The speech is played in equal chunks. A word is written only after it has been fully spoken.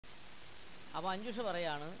അപ്പോൾ അഞ്ജുഷ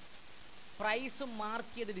പറയാണ് price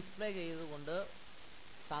mark ചെയ്ത് ഡിസ്പ്ലേ ചെയ്തുകൊണ്ട്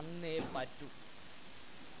തന്നേ പറ്റൂ,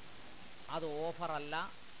 അത് ഓഫറല്ല,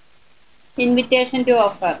 invitation to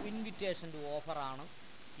offer. Invitation to ഓഫറാണ്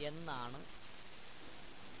എന്നാണ്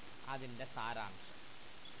അതിൻ്റെ സാരാംശം.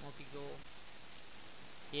 നോക്കിക്കോ,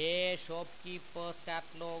 A ഷോപ്പ്കീപ്പേഴ്സ്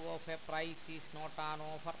catalogue of A price is not an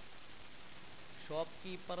offer. Shop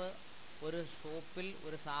keeper ഒരു ഷോപ്പിൽ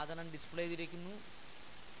ഒരു സാധനം ഡിസ്പ്ലേ ചെയ്തിരിക്കുന്നു,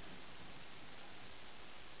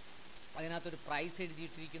 അതിനകത്തൊരു price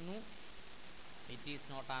എഴുതിയിട്ടിരിക്കുന്നു. It is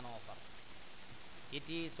not an offer.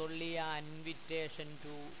 It is only an invitation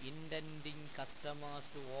to intending customers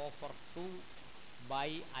to offer to by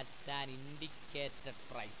at an indicated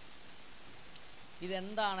price.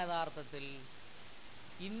 ഇതെന്താണ് യഥാർത്ഥത്തിൽ?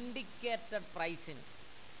 Indicated പ്രൈസിന്,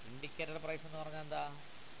 indicated price എന്ന് പറഞ്ഞാൽ എന്താ?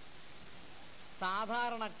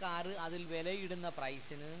 സാധാരണക്കാർ അതിൽ വിലയിടുന്ന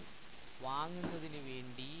പ്രൈസിന് വാങ്ങുന്നതിന്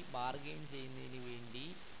വേണ്ടി, ബാർഗെയിൻ ചെയ്യുന്നതിന് വേണ്ടി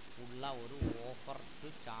ഉള്ള ഒരു offer to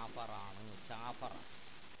ചാപ്പറാണ്.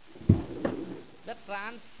 The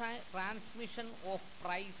transmission of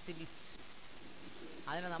price list,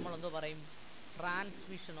 അതിനെ നമ്മൾ എന്തോ പറയും?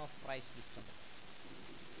 Transmission of price list.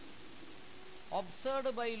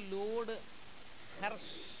 Observed by Lord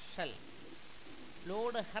Herzl.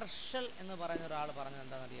 Lord Herzl എന്ന് പറയുന്ന ഒരാൾ പറഞ്ഞത്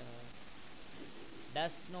എന്താണെന്നറിയാമോ?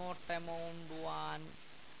 does not amount to an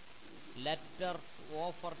letter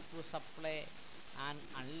offer to supply an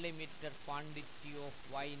unlimited quantity of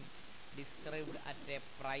wine described at a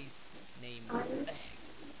price named.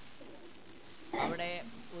 അവിടെ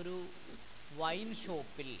ഒരു വൈൻ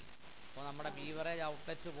ഷോപ്പിൽ, ഇപ്പോൾ നമ്മുടെ ബീവറേജ്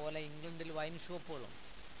ഔട്ട്ലെറ്റ് പോലെ ഇംഗ്ലണ്ടിൽ വൈൻ ഷോപ്പുകളും,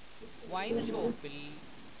 വൈൻ ഷോപ്പിൽ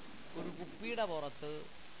ഒരു കുപ്പിയുടെ പുറത്ത്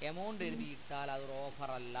എമൗണ്ട് എഴുതിയിട്ടാൽ അതൊരു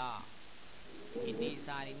ഓഫറല്ല. It is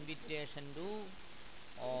an invitation to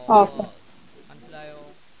offer. മനസ്സിലായോ?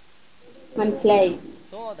 മനസ്സിലായി.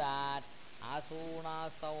 So that as soon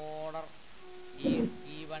as the order is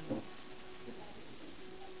given,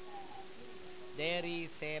 there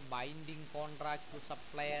is a binding contract to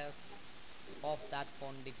suppliers of that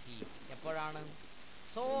quantity. എപ്പോഴാണ്?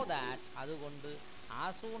 So that, അതുകൊണ്ട്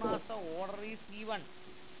as soon as the order is given,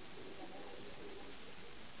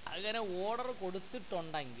 അങ്ങനെ order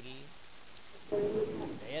കൊടുത്തിട്ടുണ്ടെങ്കിൽ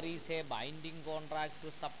there is a binding contract to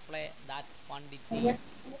supply that quantity.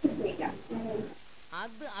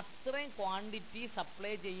 അത് അത്രയും quantity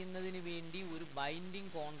supply ചെയ്യുന്നതിന് വേണ്ടി ഒരു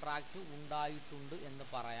binding contract ഉണ്ടായിട്ടുണ്ട് എന്ന്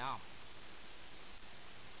പറയാം.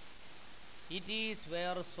 ഇറ്റ് ഈസ്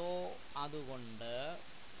വെയർ സോ, അതുകൊണ്ട്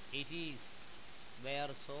it is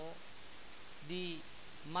wear so the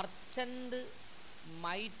merchant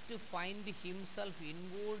might find himself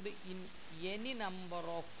involved in any number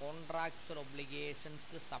of contractual obligations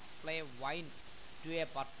to supply wine to a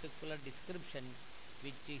particular description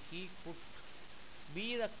which he could be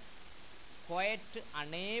quite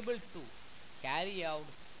unable to carry out.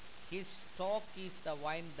 His stock is the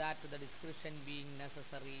wine that the description being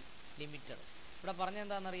necessary limited. ഇവിടെ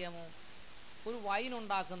പറഞ്ഞെന്താണെന്നറിയാമോ? ഒരു wine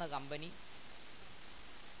ഉണ്ടാക്കുന്ന company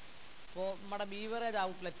ഇപ്പോൾ നമ്മുടെ beverage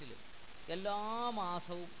ഔട്ട്ലെറ്റിൽ എല്ലാ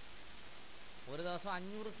മാസവും ഒരു ദിവസം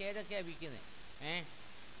 500 കേജൊക്കെയാണ് വിൽക്കുന്നത്.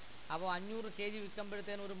 അപ്പോൾ 500 കേജ്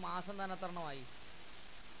വിൽക്കുമ്പോഴത്തേനും ഒരു മാസം തന്നെ എത്രണ്ണമായി?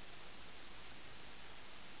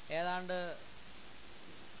 ഏതാണ്ട്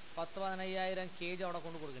 10-15,000 കേജ് അവിടെ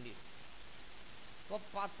കൊണ്ട് കൊടുക്കേണ്ടി വരും. അപ്പോൾ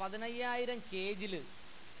 15,000 കേജിൽ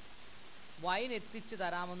വൈൻ എത്തിച്ച്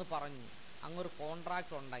തരാമെന്ന് പറഞ്ഞു അങ്ങൊരു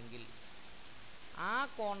കോൺട്രാക്റ്റ് ഉണ്ടെങ്കിൽ, ആ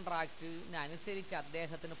കോൺട്രാക്റ്റിനനുസരിച്ച്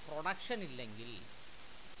അദ്ദേഹത്തിന് പ്രൊഡക്ഷൻ ഇല്ലെങ്കിൽ,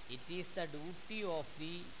 it is the duty of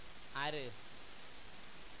the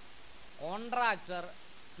contractor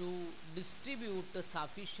to distribute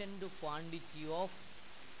sufficient quantity of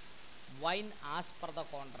wine as per the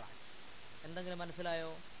contract. എന്തെങ്കിലും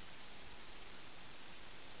മനസ്സിലായോ?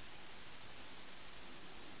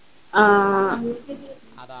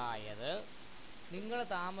 അതായത് നിങ്ങൾ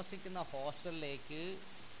താമസിക്കുന്ന ഹോസ്റ്റലിലേക്ക്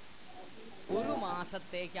ഒരു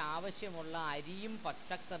മാസത്തേക്ക് ആവശ്യമുള്ള അരിയും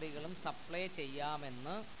പച്ചക്കറികളും സപ്ലൈ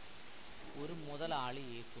ചെയ്യാമെന്ന് ഒരു മുതലാളി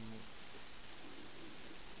ഏൽക്കുന്നു.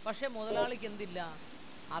 പക്ഷെ മുതലാളിക്ക് എന്തില്ല?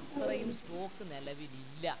 അത്രയും സ്റ്റോക്ക്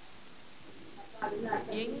നിലവിലില്ല.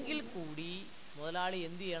 എങ്കിൽ കൂടി മുതലാളി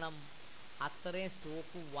എന്ത് ചെയ്യണം? അത്രയും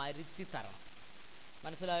സ്റ്റോക്ക് വരുത്തി തരണം.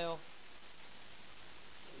 മനസ്സിലായോ?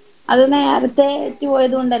 അത് നേരത്തെ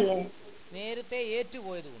ഏറ്റുപോയതുകൊണ്ടല്ലേ? നേരത്തെ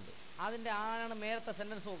ഏറ്റുപോയതുകൊണ്ട്. അതിൻ്റെ ആണ് നേരത്തെ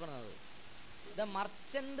സെൻറ്റൻസ് നോക്കുന്നത്. The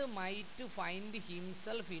merchant might find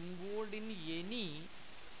himself involved in any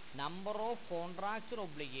number of contractual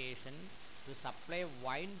obligations to supply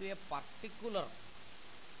wine to a particular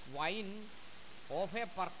wine of a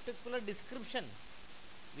particular description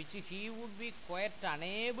which he would be quite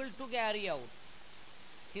unable to carry out.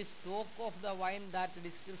 his stock of the wine, that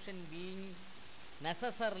description being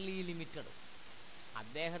necessarily limited.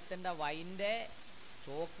 അദ്ദേഹത്തിൻ്റെ വൈൻ്റെ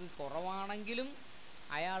stock കുറവാണെങ്കിലും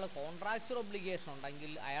അയാൾ contractual obligation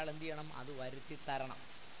ഉണ്ടെങ്കിൽ അയാൾ എന്ത് ചെയ്യണം, അത് വരുത്തി തരണം.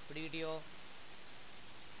 പിടികിട്ടിയോ?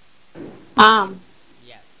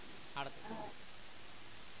 യെസ്. അടുത്ത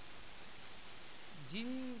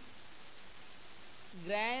ജിൻ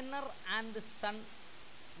ഗ്രൈനർ ആൻഡ് സൺ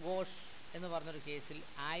ഗോഷ് എന്ന് പറഞ്ഞൊരു കേസിൽ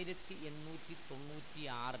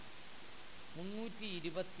 1896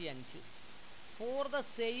 325 for the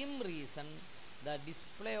same reason the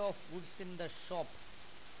display of goods in the shop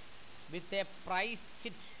with a price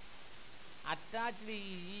chit attached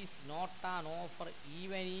is not an offer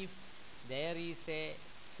even if there is A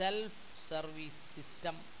self service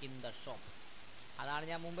system in the shop. അതാണ്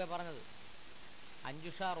ഞാൻ മുമ്പേ പറഞ്ഞത്.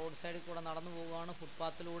 Anjusha road സൈഡിൽ കൂടെ നടന്നു പോവുകയാണ്,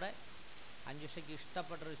 ഫുട്പാത്തിലൂടെ. അഞ്ജുഷയ്ക്ക്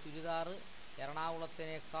ഇഷ്ടപ്പെട്ടൊരു ചുരിദാർ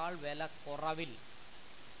എറണാകുളത്തിനേക്കാൾ വില കുറവിൽ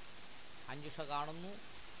അഞ്ജുഷ കാണുന്നു.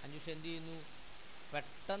 അഞ്ജുഷ എന്ത് ചെയ്യുന്നു?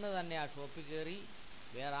 പെട്ടെന്ന് തന്നെ ആ ഷോപ്പിൽ കയറി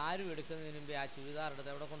വേറെ ആരും എടുക്കുന്നതിന് മുമ്പേ ആ ചുരിദാർ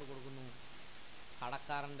എടുത്ത് എവിടെ കൊണ്ട് കൊടുക്കുന്നു?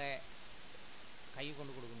 കടക്കാരൻ്റെ കൈ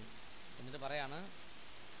കൊണ്ട് കൊടുക്കുന്നു. എന്നിട്ട് പറയാണ്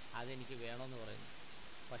അതെനിക്ക് വേണമെന്ന് പറയുന്നു.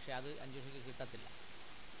 പക്ഷേ അത് അഞ്ജുഷയ്ക്ക് കിട്ടത്തില്ല.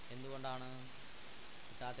 എന്തുകൊണ്ടാണ്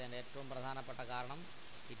കിട്ടാത്തതിൻ്റെ ഏറ്റവും പ്രധാനപ്പെട്ട കാരണം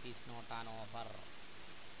it is not an offer.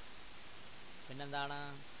 പിന്നെന്താണ്?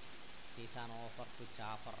 It is an offer to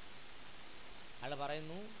ചാഫർ. അയാൾ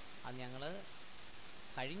പറയുന്നു അത് ഞങ്ങൾ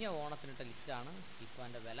കഴിഞ്ഞ ഓണത്തിനിട്ട ലിസ്റ്റാണ്, ഇപ്പോൾ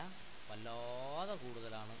അതിൻ്റെ വില വല്ലാതെ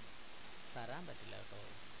കൂടുതലാണ്, തരാൻ പറ്റില്ല കേട്ടോ.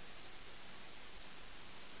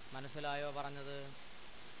 മനസ്സിലായോ പറഞ്ഞത്?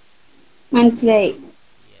 മനസ്സിലായി.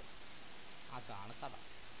 യെസ്, അതാണ് കഥ.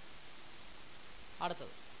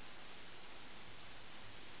 അടുത്തത്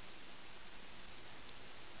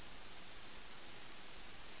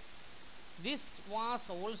this was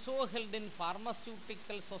also held in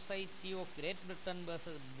Pharmaceutical Society of Great Britain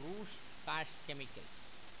versus Bruce Cash Chemicals.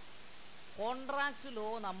 Contract law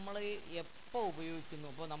നമ്മൾ എപ്പോൾ ഉപയോഗിക്കുന്നു?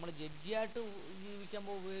 ഇപ്പോൾ നമ്മൾ ജഡ്ജിയായിട്ട്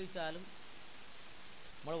ജീവിക്കുമ്പോൾ ഉപയോഗിച്ചാലും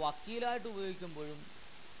നമ്മൾ വക്കീലായിട്ട് ഉപയോഗിക്കുമ്പോഴും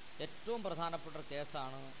ഏറ്റവും പ്രധാനപ്പെട്ട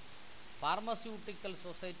കേസാണ് pharmaceutical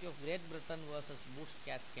society of great Britain versus ബൂഷ്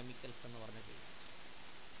cash chemicals എന്ന് പറഞ്ഞ കേസ്.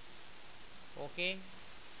 ഓക്കെ,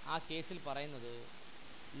 ആ കേസിൽ പറയുന്നത്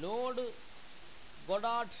Lord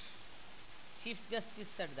Goddard chief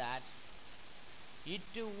justice said that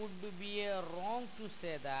it would be a wrong to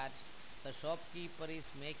say that the shopkeeper is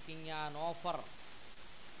making an offer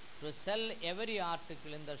to sell every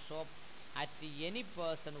article in the shop at any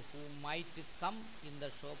person who might come in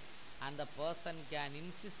the shop, and the person can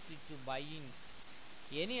insist to buying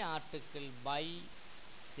any article by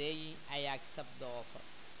saying I accept the offer.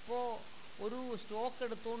 ഇപ്പോൾ ഒരു stock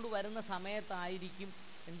എടുത്തുകൊണ്ട് വരുന്ന സമയത്തായിരിക്കും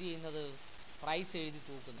എന്ത് ചെയ്യുന്നത്? Price എഴുതി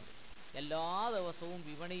തൂക്കുന്നത്. എല്ലാ ദിവസവും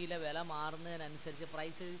വിപണിയിലെ വില മാറുന്നതിനനുസരിച്ച്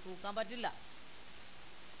പ്രൈസ് എഴുതി തൂക്കാൻ പറ്റില്ല.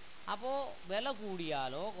 അപ്പോൾ വില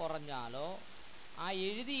കൂടിയാലോ കുറഞ്ഞാലോ ആ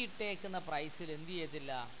എഴുതിയിട്ടേക്കുന്ന പ്രൈസിൽ എന്ത്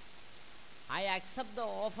ചെയ്യത്തില്ല? ഐ അക്സെപ്റ്റ് ദ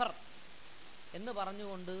ഓഫർ എന്ന്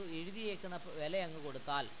പറഞ്ഞുകൊണ്ട് എഴുതിയേക്കുന്ന വില അങ്ങ്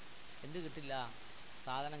കൊടുത്താൽ എന്ത് കിട്ടില്ല?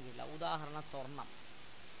 സാധനം കിട്ടില്ല. ഉദാഹരണം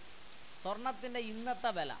സ്വർണത്തിൻ്റെ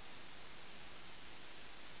ഇന്നത്തെ വിലക്കാണ്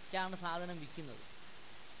സാധനം വിൽക്കുന്നത്.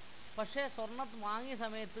 പക്ഷേ സ്വർണം വാങ്ങിയ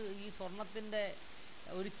സമയത്ത് ഈ സ്വർണത്തിൻ്റെ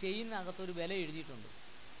ഒരു ചെയിനകത്തൊരു വില എഴുതിയിട്ടുണ്ട്.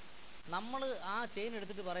 നമ്മൾ ആ ചെയിൻ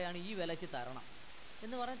എടുത്തിട്ട് പറയുകയാണ് ഈ വിലയ്ക്ക് തരണം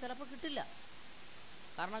എന്ന് പറയാൻ ചിലപ്പോൾ കിട്ടില്ല.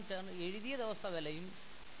 കാരണം എഴുതിയ ദിവസത്തെ വിലയും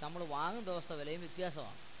നമ്മൾ വാങ്ങുന്ന ദിവസത്തെ വിലയും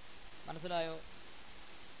വ്യത്യാസമാണ്. മനസ്സിലായോ?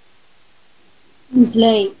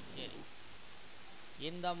 മനസ്സിലായി. ശരി.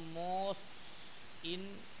 In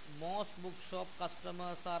most bookshop,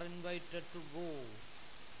 customers are invited to go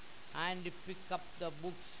and pick up the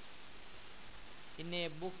books in a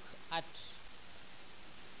book at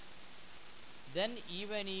then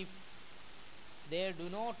even if they do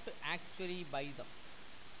not actually buy them.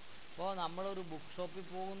 അപ്പോൾ നമ്മളൊരു ബുക്ക് ഷോപ്പിൽ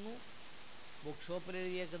പോകുന്നു, ബുക്ക് ഷോപ്പിൽ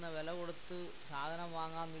എഴുതിയേക്കുന്ന വില കൊടുത്ത് സാധനം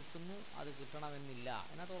വാങ്ങാൻ നിൽക്കുന്നു, അത് കിട്ടണമെന്നില്ല.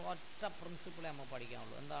 അതിനകത്ത് ഒറ്റ പ്രിൻസിപ്പിളേ നമ്മൾ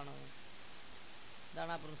പഠിക്കാനുള്ളൂ. എന്താണ്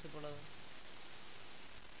ആ പ്രിൻസിപ്പിള്?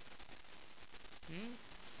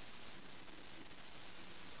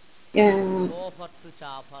 Offer to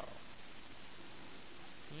ചാഫർ.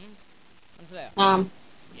 മനസ്സിലായോ?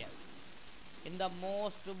 Yes. In the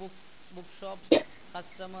most bookshops,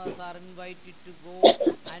 customers are invited to go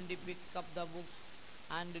and pick up the books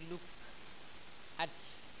and look at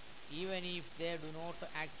even if they do not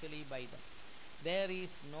actually buy them. There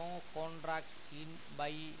is no contract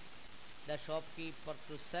by the shopkeeper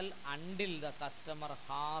to sell until the customer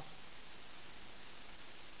has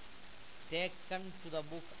taken to the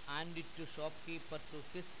book and to shopkeeper to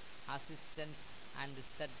his assistance and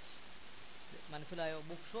said. മനസ്സിലായോ?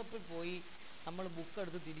 Book ഷോപ്പിൽ പോയി നമ്മൾ book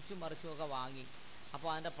എടുത്ത് തിരിച്ചും മറിച്ചുമൊക്കെ വാങ്ങി, അപ്പോൾ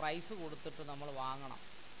അതിൻ്റെ price കൊടുത്തിട്ട് നമ്മൾ വാങ്ങണം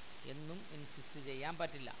എന്നും ഇൻസിസ്റ്റ് ചെയ്യാൻ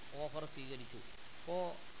പറ്റില്ല. ഓഫർ സ്വീകരിച്ചു. ഇപ്പോൾ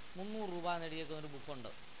 300 രൂപ നേടിയേക്കുന്ന ഒരു ബുക്കുണ്ട്,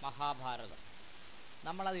 മഹാഭാരതം.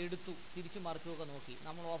 നമ്മളത് എടുത്തു, തിരിച്ചു മറിച്ചുമൊക്കെ നോക്കി,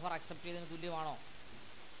 നമ്മൾ ഓഫർ അക്സെപ്റ്റ് ചെയ്തതിന് തുല്യമാണോ?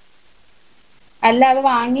 അല്ല, അത്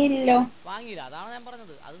വാങ്ങിയില്ലല്ലോ. വാങ്ങിയില്ല. അതാണ് ഞാൻ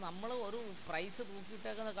പറഞ്ഞത്. അത് നമ്മൾ ഒരു പ്രൈസ്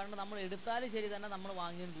തൂക്കിയിട്ടേക്കുന്നത് കണ്ട് നമ്മൾ എടുത്താലും ശരി തന്നെ നമ്മൾ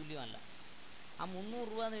വാങ്ങിയതിന് തുല്യമല്ല. ആ 300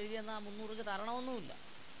 രൂപ എന്ന് എഴുതി എന്നാൽ ആ 300 രൂപയ്ക്ക് തരണമൊന്നുമില്ല.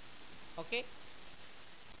 Okay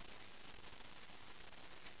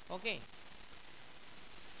okay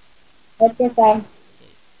okay sir.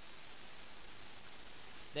 ശരി.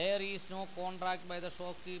 There is no contract by the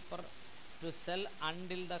shopkeeper to sell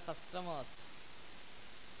until the customers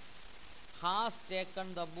has taken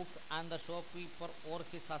the book and the shopkeeper or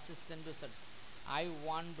his assistant said, I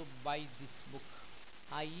want to buy this book.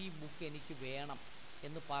 ഈ book എനിക്ക് വേണം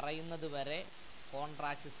എന്ന് പറയുന്നത് വരെ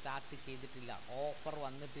contract start ചെയ്തിട്ടില്ല. Offer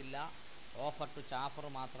വന്നിട്ടില്ല. Offer to ചാഫർ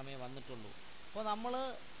മാത്രമേ വന്നിട്ടുള്ളൂ. അപ്പോൾ നമ്മൾ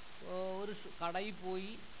ഒരു കടയിൽ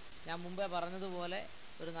പോയി, ഞാൻ മുമ്പേ പറഞ്ഞതുപോലെ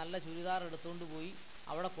ഒരു നല്ല ചുരിദാർ എടുത്തുകൊണ്ട് പോയി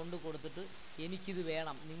അവിടെ കൊണ്ട് കൊടുത്തിട്ട് എനിക്കിത്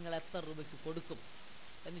വേണം, നിങ്ങൾ എത്ര രൂപയ്ക്ക് കൊടുക്കും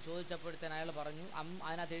എന്ന് ചോദിച്ചപ്പോഴത്തേന് അയാൾ പറഞ്ഞു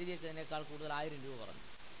അതിനകത്ത് എഴുതിയേക്കുന്നതിനേക്കാൾ കൂടുതൽ 1000 രൂപ പറഞ്ഞു.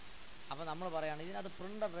 അപ്പോൾ നമ്മൾ പറയുകയാണ് ഇതിനകത്ത്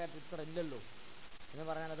പ്രിൻ്റഡ് റേറ്റ് ഇത്ര ഇല്ലല്ലോ എന്ന്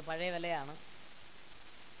പറഞ്ഞാൽ അത് പഴയ വിലയാണ്,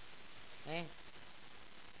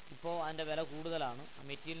 ഇപ്പോൾ അതിൻ്റെ വില കൂടുതലാണ്,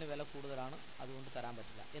 മെറ്റീരിയലിന് വില കൂടുതലാണ്, അതുകൊണ്ട് തരാൻ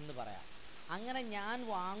പറ്റില്ല എന്ന് പറയാം. അങ്ങനെ ഞാൻ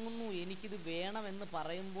വാങ്ങുന്നു, എനിക്കിത് വേണമെന്ന്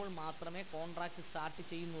പറയുമ്പോൾ മാത്രമേ കോൺട്രാക്റ്റ് സ്റ്റാർട്ട്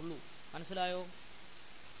ചെയ്യുന്നുള്ളൂ. മനസ്സിലായോ?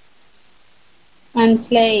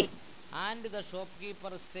 മനസ്സിലായി. And the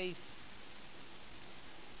ഷോപ്കീപ്പർ says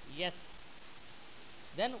yes,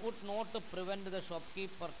 then would not prevent the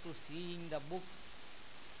shopkeeper to seeing the book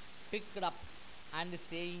picked up and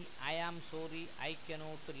saying, I am sorry, I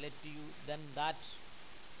cannot let you then that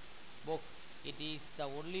book, it is the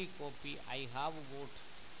only copy I have got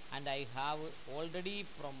and I have already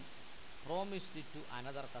promised it to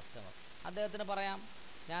another customer. അദ്ദേഹത്തിന് പറയാം,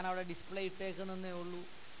 ഞാൻ അവിടെ display ഇട്ടേക്കുന്നതേ ഉള്ളൂ,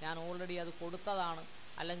 ഞാൻ already അത് കൊടുത്തതാണ്,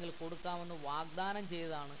 അല്ലെങ്കിൽ കൊടുക്കാമെന്ന് വാഗ്ദാനം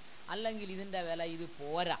ചെയ്തതാണ്, അല്ലെങ്കിൽ ഇതിൻ്റെ വില ഇത്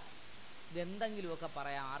പോരാ, ഇതെന്തെങ്കിലുമൊക്കെ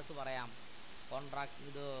പറയാം. ആർക്ക് പറയാം? കോൺട്രാക്ട്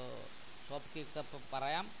ഇത് ഷോപ്പ് കീപ്പർ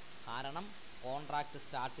പറയാം. കാരണം കോൺട്രാക്റ്റ്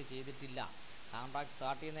സ്റ്റാർട്ട് ചെയ്തിട്ടില്ല. കോൺട്രാക്ട്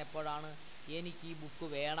സ്റ്റാർട്ട് ചെയ്യുന്ന എപ്പോഴാണ്? എനിക്ക് ഈ ബുക്ക്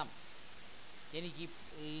വേണം, എനിക്ക്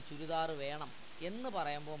ഈ ചുരിദാർ വേണം എന്ന്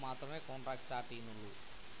പറയുമ്പോൾ മാത്രമേ കോൺട്രാക്ട് സ്റ്റാർട്ട് ചെയ്യുന്നുള്ളൂ.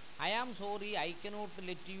 I am sorry, I cannot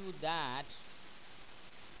let you that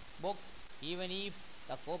book even if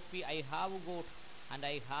the copy I have got and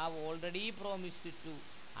I have already promised it to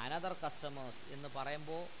another customers എന്ന്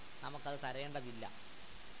പറയുമ്പോൾ നമുക്കത് തരേണ്ടതില്ല.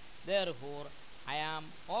 Therefore, I am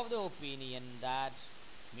of the opinion that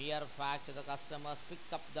mere fact the customers pick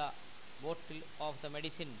up the bottle of the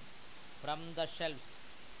medicine from the shelves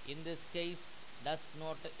in this case does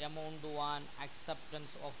not amount to an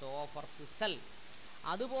acceptance of the offer to sell.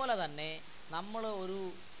 അതുപോലെ തന്നെ നമ്മൾ ഒരു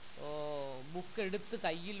book എടുത്ത്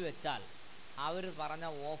കയ്യിൽ വെച്ചാൽ അവർ പറഞ്ഞ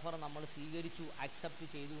offer നമ്മൾ സ്വീകരിച്ചു, അക്സെപ്റ്റ്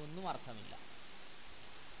ചെയ്തു എന്നും അർത്ഥമില്ല.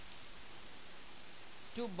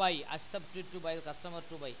 To buy, accepted to buy, the customer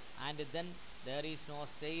to buy, and then there is no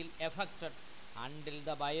sale effected until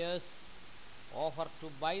the buyers offer to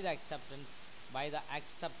buy the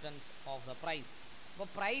acceptance of the price. അപ്പോൾ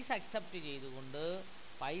പ്രൈസ് അക്സെപ്റ്റ് ചെയ്തുകൊണ്ട്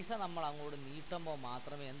പൈസ നമ്മൾ അങ്ങോട്ട് നീട്ടുമ്പോൾ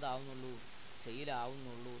മാത്രമേ എന്താവുന്നുള്ളൂ?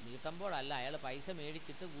 സെയിലാവുന്നുള്ളൂ. നീട്ടുമ്പോഴല്ല, അയാൾ പൈസ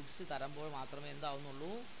മേടിച്ചിട്ട് ഗുഡ്സ് തരുമ്പോൾ മാത്രമേ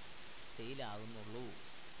എന്താവുന്നുള്ളൂ? സെയിലാകുന്നുള്ളൂ.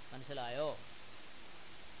 മനസ്സിലായോ?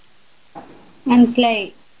 മനസ്സിലായി.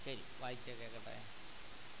 ശരി, വായിച്ചേ കേൾക്കട്ടെ.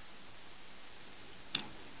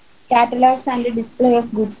 Catalogs and display of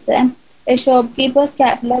goods. A shopkeeper's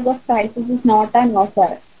catalog of prices is not an offer.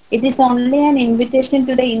 It is only an invitation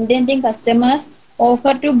to the intending customers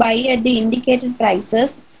offer to buy at the indicated prices.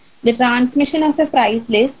 The transmission of a price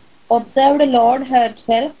list, observed Lord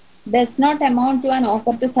herself, does not amount to an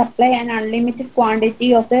offer to supply an unlimited quantity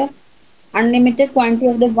of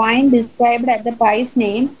the wine described at the price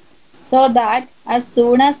name, so that as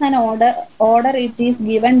soon as an order it is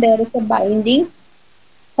given, there is a binding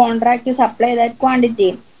contract to supply that quantity.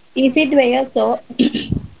 If it were so,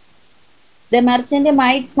 the merchant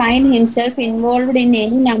might find himself involved in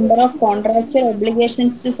any number of contractual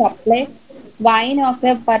obligations to supply wine of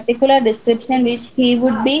a particular description which he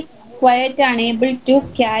would be quite unable to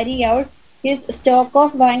carry out, his stock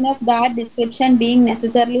of wine of that description being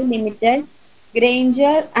necessarily limited.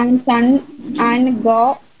 Granger and Son and Go,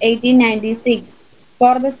 1896.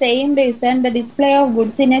 For the same reason, the display of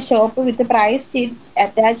goods in a shop with price sheets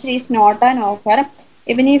attached is not an offer,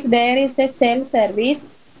 even if there is a self-service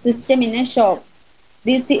system in a shop.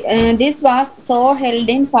 This was so held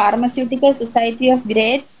in Pharmaceutical Society of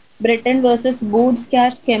Great Britain versus Boots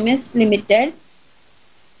Cash Chemists Limited,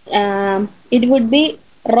 It would be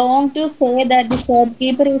wrong to say that the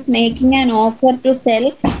shopkeeper is making an offer to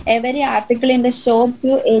sell every article in the shop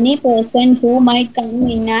to any person who might come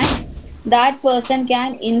in, and that person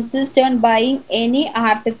can insist on buying any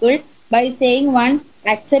article by saying one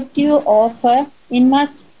accept your offer. In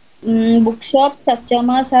most bookshops,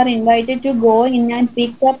 customers are invited to go in and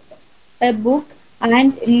pick up a book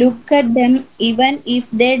and look at them even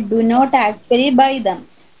if they do not actually buy them.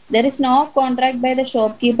 There is no contract by the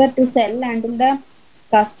shopkeeper to sell until the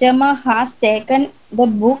customer has taken the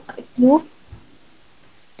book to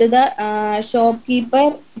the shopkeeper,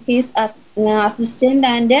 his assistant,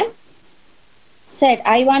 and said,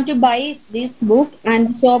 I want to buy this book, and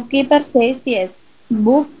the shopkeeper says, yes,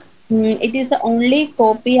 book, it is the only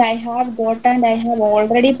copy I have got, and I have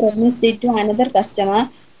already promised it to another customer.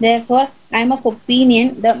 Therefore, I am of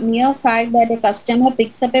opinion the mere fact that a customer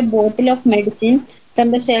picks up a bottle of medicine from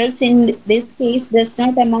the shelves in this case does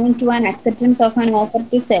not amount to an acceptance of an offer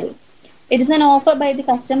to sell. It is an offer by the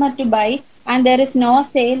customer to buy, and there is no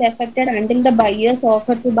sale effected until the buyer's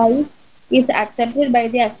offer to buy is accepted by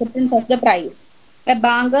the acceptance of the price. A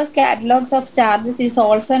banker's catalogs of charges is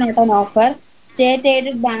also not an offer. State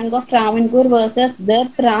aided Bank of Travancore versus the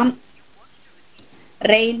Tram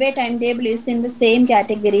railway timetable is in the same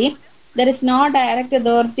category. There is no direct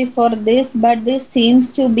authority for this, but this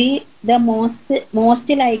seems to be the most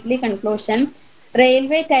likely conclusion.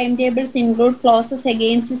 Railway timetables include clauses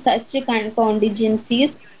against such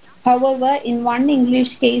contingencies. However, in one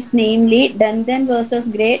English case, namely Dundon versus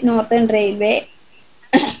Great Northern Railway,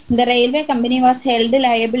 the railway company was held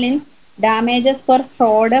liable in damages for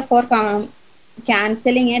fraud for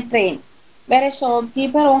cancelling a train, where a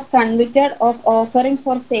shopkeeper was convicted of offering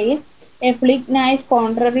for sale a flint knife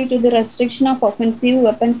contrary to the Restriction of Offensive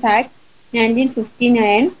Weapons Act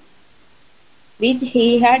 1959, which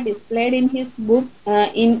he had displayed in his book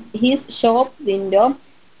in his shop window.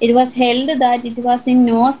 It was held that it was in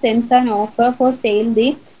no sense an offer for sale,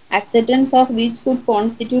 the acceptance of which could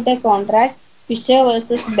constitute a contract. Fisher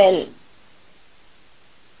versus Bell.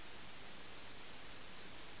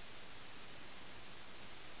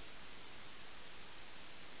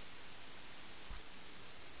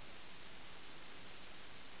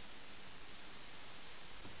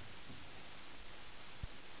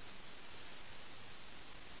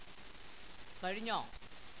 കഴിഞ്ഞോ?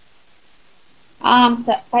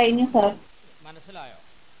 കഴിഞ്ഞു sir. മനസ്സിലായോ?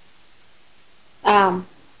 ആ.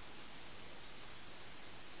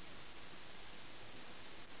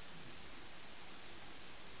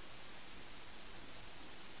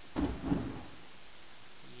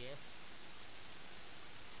 Yes.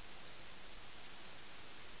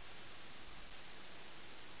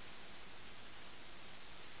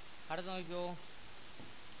 അടുത്ത് നോക്കിക്കോ.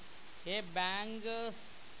 A bankers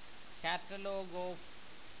catalogue of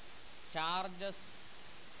charges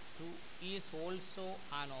two is also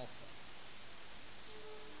an offer.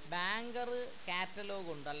 Banker catalogue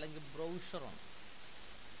ഉണ്ട്, അല്ലെങ്കിൽ ബ്രൗഷറുണ്ട്.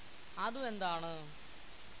 അതും എന്താണ്?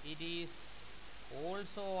 It is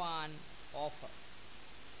also an offer.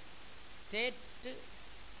 State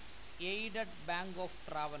aided bank of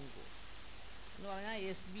Travancore എന്ന് പറഞ്ഞാൽ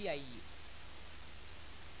SBI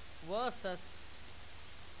വേഴ്സസ്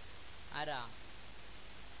ആരാ?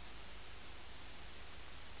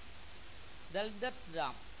 ദൽദത്ത്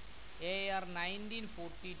dam AR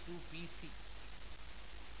 1942 PC.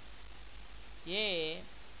 A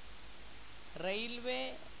railway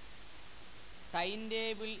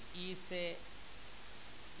timetable is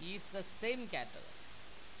the same category.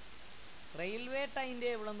 Railway time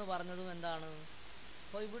table എന്ന് പറഞ്ഞതും എന്താണ്?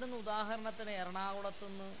 അപ്പോൾ ഇവിടുന്ന് ഉദാഹരണത്തിന്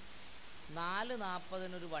എറണാകുളത്തുനിന്ന്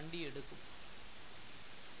 4:40 വണ്ടി എടുക്കും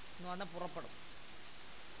എന്ന് പറഞ്ഞാൽ പുറപ്പെടും.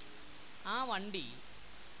 ആ വണ്ടി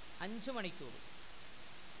 5 മണിക്കൂർ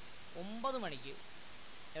 9 മണിക്ക്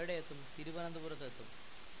എവിടെ എത്തും? തിരുവനന്തപുരത്ത് എത്തും.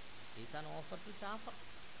 Is an offer to ചാഫർ,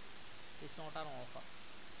 is not an offer.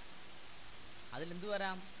 അതിലെന്ത്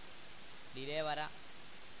വരാം? ഡിലേ വരാം.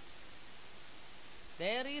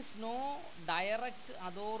 There is no direct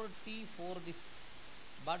authority for this,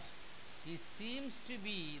 but this seems to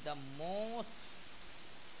be the most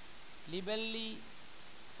liberally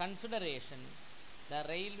consideration. The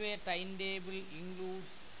railway timetable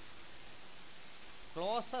includes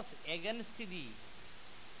clauses against the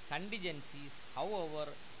contingencies. However,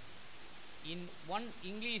 in one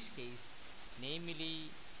English case, namely,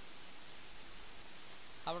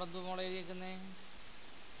 അവിടെ എന്ത് മോളെ എഴുതിയേക്കുന്നേ?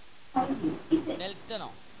 ഡെൽറ്റനോ?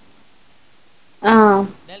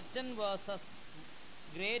 ഡെൽറ്റൺ versus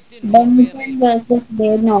great Norway ഡെൻടൺ railway. Versus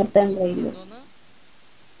great northern railway. എന്തോന്ന്?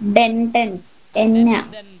 ഡെൻടൺ.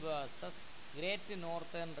 ഡെൽറ്റൺ versus great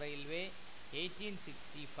northern railway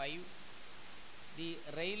 1865, the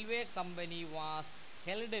railway company was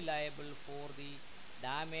held liable for the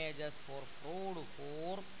damages for fraud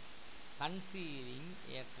for concealing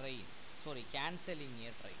a train, sorry, cancelling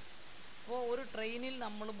a train. അപ്പോൾ ഒരു ട്രെയിനിൽ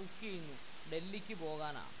നമ്മൾ book ചെയ്യുന്നു, ഡൽഹിക്ക്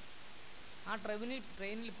പോകാനാണ്. ആ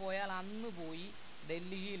ട്രെയിനിൽ പോയാൽ അന്ന് പോയി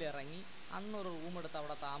ഡൽഹിയിൽ ഇറങ്ങി അന്നൊരു റൂം എടുത്ത്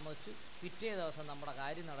അവിടെ താമസിച്ച് പിറ്റേ ദിവസം നമ്മുടെ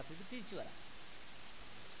കാര്യം നടത്തിയിട്ട് തിരിച്ചു വരാം.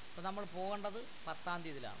 അപ്പോൾ നമ്മൾ പോകേണ്ടത് 10-ാം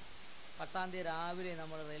തീയതിയിലാണ്. 10-ാം തീയതി രാവിലെ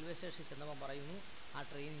നമ്മൾ റെയിൽവേ സ്റ്റേഷനിൽ ചെന്നപ്പോൾ പറയുന്നു ആ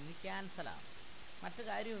ട്രെയിൻ ഇന്ന് ക്യാൻസലാണ്. മറ്റു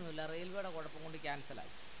കാര്യമൊന്നുമില്ല, റെയിൽവേയുടെ കുഴപ്പം കൊണ്ട്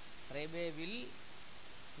ക്യാൻസലായി. റെയിൽവേ വിൽ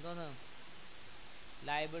എന്തോന്ന്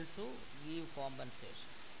ലയബിൾ ടു ഗീവ് കോമ്പൻസേഷൻ.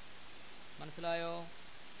 മനസ്സിലായോ?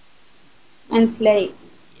 മനസ്സിലായി.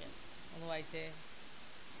 ഒന്ന് വായിച്ചേ.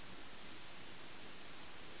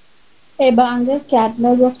 A banker's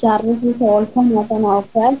catalog of charges is also not an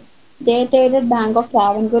offer. State-aided Bank of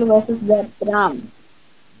Travancore versus Bertram.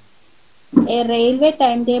 A railway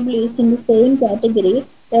timetable is in the same category.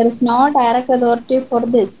 There is no direct authority for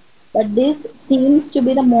this, but this seems to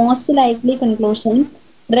be the most likely conclusion.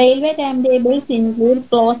 Railway timetables include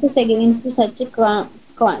clauses against such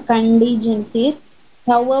contingencies.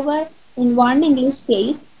 However, in one English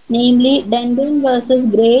case, namely Denton versus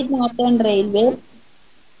Great Northern Railway,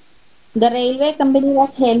 the railway company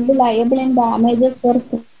was held liable in damages for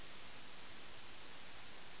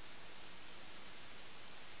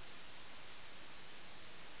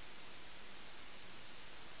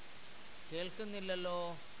കേൾക്കുന്നില്ലല്ലോ?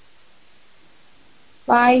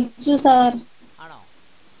 വായിച്ചു sir. ആണോ?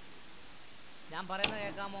 ഞാൻ പറയുന്നത്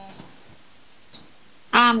കേൾക്കാമോ?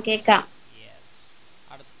 കേക്കാം.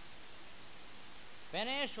 അടുത്ത്, when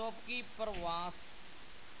a shopkeeper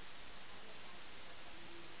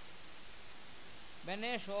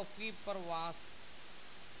was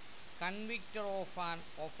convicted of an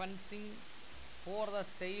offensing for the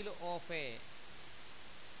sale of a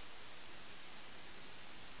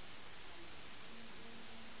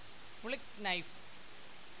flint knife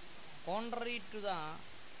contrary to the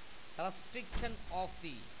restriction of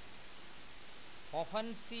the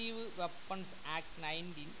Offensive Weapons Act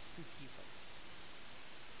 1955.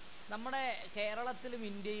 നമ്മുടെ കേരളത്തിലും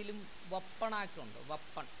ഇന്ത്യയിലും വെപ്പൺ ആക്ട് ഉണ്ട്.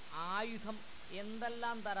 വെപ്പൺ, ആയുധം,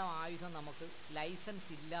 എന്തെല്ലാം തരം ആയുധം നമുക്ക് ലൈസൻസ്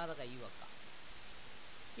ഇല്ലാതെ കൈവെക്കാം,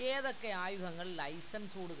 ഏതൊക്കെ ആയുധങ്ങൾ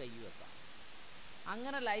ലൈസൻസോട് കൈവെക്കാം,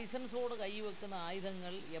 അങ്ങനെ ലൈസൻസോട് കൈവെക്കുന്ന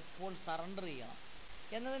ആയുധങ്ങൾ എപ്പോൾ സറണ്ടർ ചെയ്യണം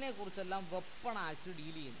എന്നതിനെക്കുറിച്ചെല്ലാം വെപ്പൺ ആക്ട്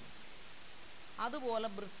ഡീൽ ചെയ്യുന്നു. അതുപോലെ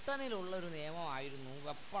ബ്രിട്ടനിലുള്ളൊരു നിയമമായിരുന്നു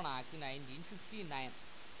വെപ്പൺ ആക്ട് 1959.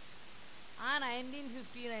 ആ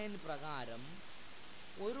 1959 പ്രകാരം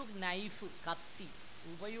ഒരു നൈഫ്, കത്തി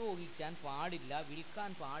ഉപയോഗിക്കാൻ പാടില്ല,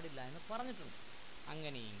 വിൽക്കാൻ പാടില്ല എന്ന് പറഞ്ഞിട്ടുണ്ട്.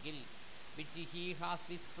 അങ്ങനെയെങ്കിൽ which he has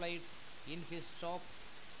displayed in his shop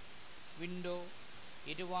window,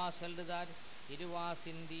 it was held that it was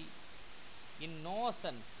in no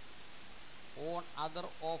sense on other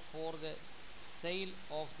of for the sale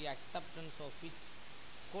of the acceptance of which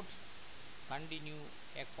could continue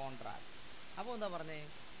A contract. അപ്പോൾ എന്താ പറഞ്ഞേ?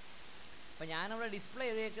 അപ്പം ഞാനവിടെ display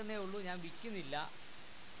ചെയ്തേക്കുന്നേ ഉള്ളൂ, ഞാൻ വിൽക്കുന്നില്ല,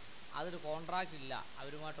 അതൊരു contract ഇല്ല,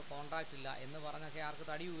 അവരുമായിട്ട് കോൺട്രാക്റ്റ് ഇല്ല എന്ന് പറഞ്ഞൊക്കെ ആർക്ക്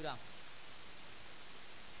തടി ഊരാം?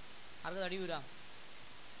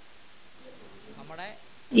 നമ്മുടെ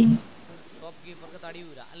ഷോപ്പ് കീപ്പർക്ക് തടി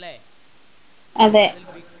ഊരാം അല്ലേ? അതെ. അതിൽ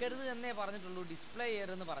വിൽക്കരുത് എന്നേ പറഞ്ഞിട്ടുള്ളൂ, ഡിസ്പ്ലേ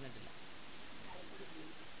ചെയ്യരുതെന്ന് പറഞ്ഞിട്ടില്ല.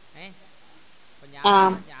 അപ്പം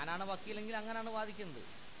ഞാനാണ് വക്കീലെങ്കിൽ അങ്ങനെയാണ് വാദിക്കുന്നത്.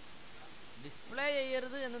 ഡിസ്പ്ലേ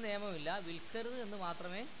ചെയ്യരുത് എന്ന് നിയമമില്ല, വിൽക്കരുത് എന്ന്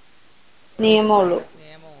മാത്രമേ നിയമമുള്ളൂ.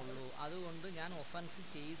 അതുകൊണ്ട് ഞാൻ ഒഫൻസ്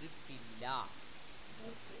ചെയ്തിട്ടില്ല.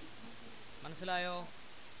 മനസ്സിലായോ?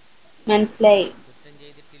 മനസ്സിലായി. കുറ്റം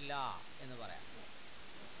ചെയ്തിട്ടില്ല എന്ന് പറയാം,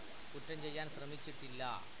 കുറ്റം ചെയ്യാൻ ശ്രമിച്ചിട്ടില്ല,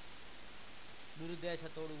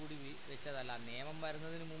 ദുരുദ്ദേശത്തോടു കൂടി വെച്ചതല്ല. നിയമം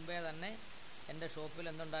വരുന്നതിന് മുമ്പേ തന്നെ എൻ്റെ ഷോപ്പിൽ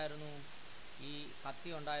എന്തുണ്ടായിരുന്നു? ഈ കത്തി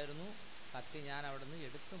ഉണ്ടായിരുന്നു. കത്തി ഞാൻ അവിടെ നിന്ന്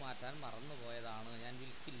എടുത്തു മാറ്റാൻ മറന്നു പോയതാണ്, ഞാൻ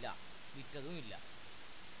വിൽക്കില്ല, വിറ്റതുമില്ല.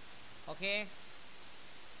 ഓക്കെ,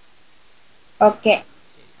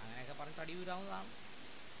 ശരി, അങ്ങനെയൊക്കെ പറഞ്ഞ് തടി ഊരാവുന്നതാണ്.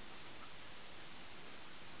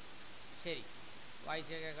 ശരി,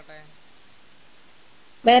 വായിച്ചേ കേൾക്കട്ടെ.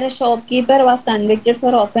 Where a shopkeeper was convicted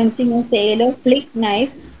for offensing a sale of flint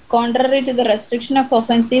knife contrary to the restriction of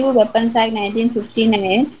Offensive Weapons Act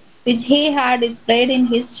 1959, which he had displayed in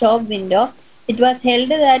his shop window, it was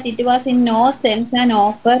held that it was in no sense an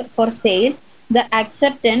offer for sale, the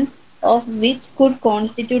acceptance of which could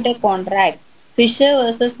constitute a contract. Fisher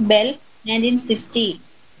versus Bell, 1960.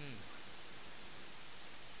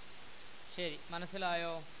 ശരി,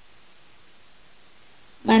 മനസ്സിലായോ?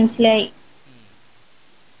 മനസ്സിലായി.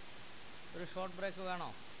 ഒരു short break വേണോ?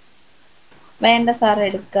 വേണ്ട sir,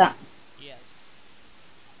 എടുക്കാം.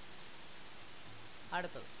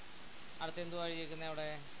 അടുത്തത് അടുത്ത എന്തുവാ എഴുതിയിരിക്കുന്നത് അവിടെ?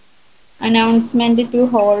 announcement to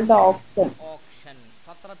hold auction. Option.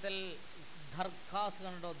 പത്രത്തിൽ ധർക്കാസ്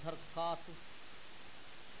കണ്ടോ? ധർക്കാസ്.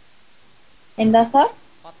 എന്താ സാർ?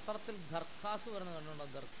 പത്രത്തിൽ ധർക്കാസ് വരുന്നത് കണ്ടുണ്ടോ?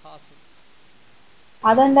 ധർക്കാസ്.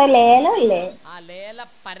 അതെന്താ ലേലം അല്ലേ? ആ ലേല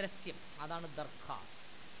പരസ്യം, അതാണ് ദർഖാസ്.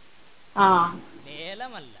 ആ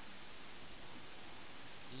ലേലമല്ല,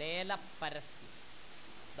 ലേല പരസ്യം,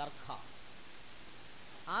 ദർഖാസ്.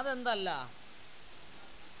 അതെന്തല്ല,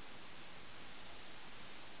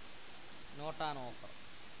 not an offer.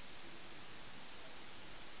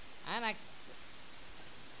 An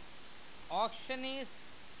auction is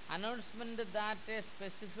announcement that a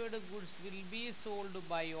specified goods will be sold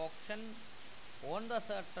by auction on the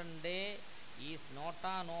certain day is not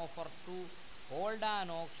an offer to hold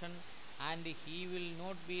an auction, and he will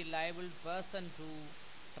not be liable person to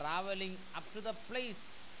traveling up to the place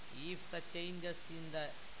if the changes in the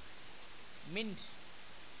mint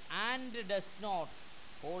and does not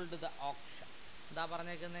hold the auction. എന്താ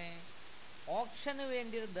പറഞ്ഞേക്കുന്നേ? ഓപ്ഷന്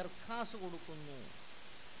വേണ്ടി ഒരു ദർഖാസ് കൊടുക്കുന്നു,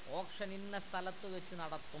 option ഇന്ന സ്ഥലത്ത് വെച്ച്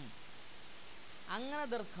നടത്തും. അങ്ങനെ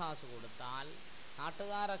ദർഖാസ് കൊടുത്താൽ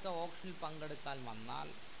നാട്ടുകാരൊക്കെ ഓപ്ഷനിൽ പങ്കെടുക്കാൻ വന്നാൽ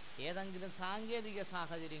ഏതെങ്കിലും സാങ്കേതിക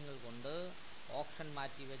സാഹചര്യങ്ങൾ കൊണ്ട് ഓപ്ഷൻ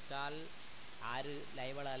മാറ്റിവെച്ചാൽ ആര്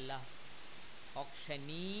ലയബിളല്ല?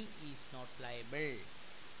 ഓപ്ഷനീ ഈസ് നോട്ട് ലയബിൾ.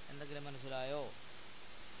 എന്തെങ്കിലും മനസ്സിലായോ?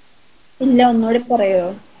 ഇല്ല, ഒന്നുകൂടി പറയോ?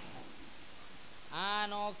 An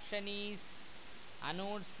auction is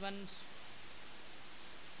announcement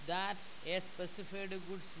that a specified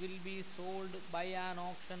goods will be sold by an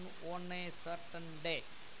auction on a certain day.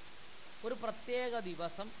 ഒരു പ്രത്യേക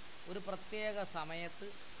ദിവസം, ഒരു പ്രത്യേക സമയത്ത്,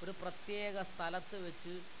 ഒരു പ്രത്യേക സ്ഥലത്ത്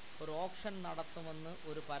വെച്ച് ഒരു ഓപ്ഷൻ നടത്തുമെന്ന്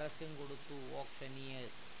ഒരു പരസ്യം കൊടുത്തു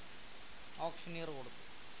ഓപ്ഷനിയർ കൊടുത്തു.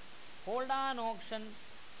 Hold an option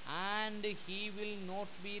and he will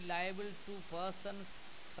not be liable to persons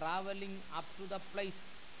travelling up to the place.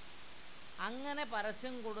 അങ്ങനെ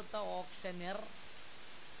പരസ്യം കൊടുത്ത ഓപ്ഷനിയർ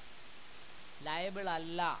ലയബിൾ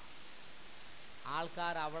അല്ല.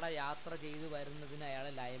 ആൾക്കാർ അവിടെ യാത്ര ചെയ്തു വരുന്നതിന് അയാൾ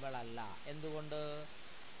ലയബിൾ അല്ല. എന്തുകൊണ്ട്?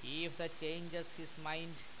 If the changes his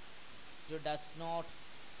mind two does not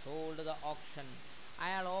sold the option.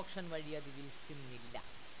 അയാൾ ഓപ്ഷൻ വഴി അത് വിൽക്കുന്നില്ല.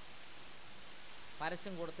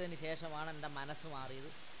 പരസ്യം കൊടുത്തതിന് ശേഷമാണ് എൻ്റെ മനസ്സ് മാറിയത്,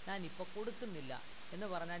 ഞാനിപ്പോൾ കൊടുക്കുന്നില്ല എന്ന്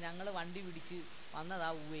പറഞ്ഞാൽ ഞങ്ങൾ വണ്ടി പിടിച്ച്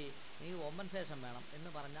വന്നതാവേ, നീ കോമ്പൻസേഷൻ വേണം എന്ന്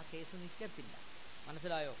പറഞ്ഞാൽ കേസ് നിൽക്കത്തില്ല.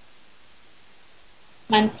 മനസ്സിലായോ?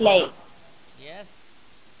 മനസ്സിലായി. യെസ്.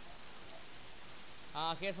 ആ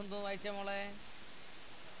കേസ് എന്തോ വായിച്ചേ മോളെ?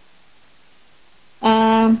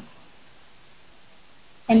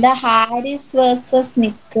 എന്താ? Haris versus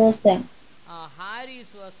നിക്കേഴ്സൺ.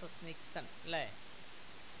 Haris versus Nixon അല്ലേ?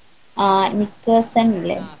 നിക്കേഴ്സൺ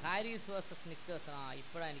അല്ലേ? ഹാരിസ് വേഴ്സസ് നിക്കേഴ്സൺ.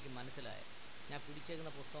 ഇപ്പോഴാണ് എനിക്ക് മനസ്സിലായത്. ഞാൻ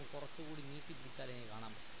പിടിച്ചേക്കുന്ന പുസ്തകം കുറച്ചുകൂടി നീട്ടി പിടിച്ചാലേ എനിക്ക്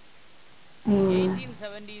കാണാൻ പറ്റും.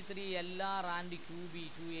 1873 LR ആൻഡ് QB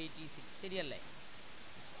 286 ശരിയല്ലേ?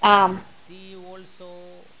 C also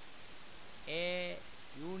A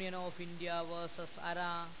union of India versus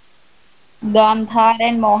ആരാ?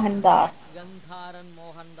 ഗാന്ധാരൻ Mohandas. ഗന്ധാരൻ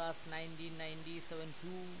Mohandas 1997.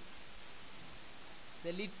 2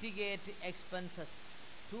 the litigate expenses.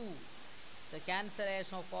 2 the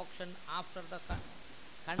cancellation of auction after the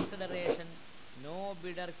consideration. No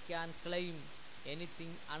bidder can claim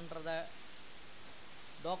anything under the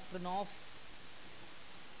doctrine of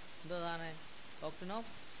എന്താണ്?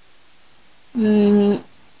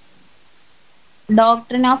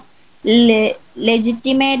 doctrine of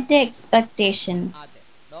legitimate expectation. അതെ,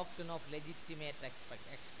 doctrine of legitimate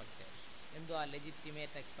expectation. എന്തുവാ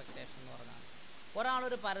legitimate expectation എന്ന് പറഞ്ഞാൽ?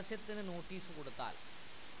 ഒരാളൊരു പരസ്യത്തിന് notice കൊടുത്താൽ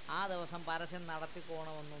ആ ദിവസം പരസ്യം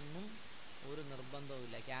നടത്തിക്കോണമെന്നൊന്നും ഒരു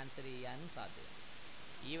നിർബന്ധവുമില്ല, ക്യാൻസൽ ചെയ്യാനും സാധ്യത.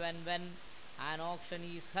 Even when an option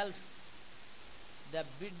is held, the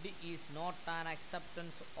bid is not an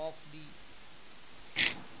acceptance of the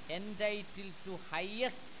entitled to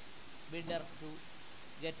highest bidder to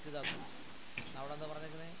get the goods. അവിടെ എന്താ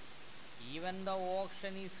പറഞ്ഞിരിക്കുന്നത്? Even the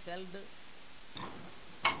auction is held,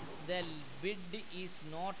 the bid is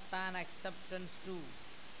not an acceptance to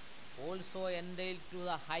also entitled to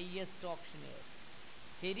the highest auctioneer.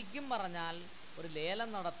 ശരിക്കും പറഞ്ഞാൽ ഒരു ലേലം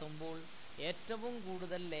നടത്തുമ്പോൾ ഏറ്റവും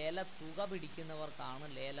കൂടുതൽ ലേല തുക പിടിക്കുന്നവർക്കാണ്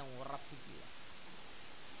ലേലം ഉറപ്പിക്കുക.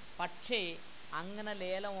 പക്ഷേ അങ്ങനെ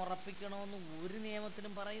ലേലം ഉറപ്പിക്കണമെന്ന് ഒരു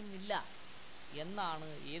നിയമത്തിലും പറയുന്നില്ല എന്നാണ്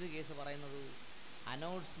ഏത് കേസ് പറയുന്നത്?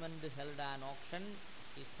 Announcement held an option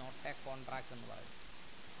is not A contract എന്ന് പറയുന്നത്.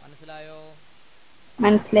 മനസ്സിലായോ?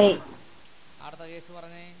 മനസ്സിലായി. അടുത്ത കേസ്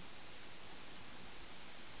പറഞ്ഞേ.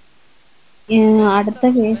 അടുത്ത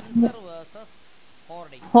കേസ് സ്പെൻസർ വേഴ്സസ്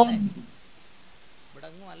ഹോർഡിംഗ് അല്ലേ? ഇവിടെ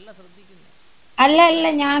അങ്ങ് നല്ല ശ്രദ്ധിക്കുന്നു. അല്ല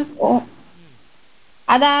ഞാൻ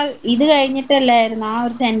അതാ ഇത് കഴിഞ്ഞിട്ടല്ലായിരുന്നു ആ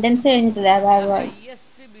ഒരു സെന്റൻസ് കഴിഞ്ഞിട്ടില്ല അതാ The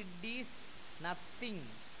highest bid is nothing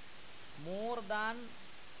more than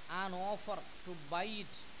an offer to buy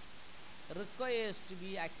it requires to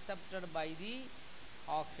be accepted by the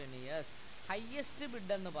auctioneers. Highest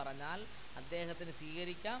bid എന്ന് പറഞ്ഞാൽ അദ്ദേഹത്തിന്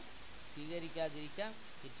സ്വീകരിക്കാം സ്വീകരിക്കാതിരിക്കാം.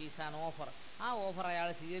 It is an offer. ആ ഓഫർ അയാൾ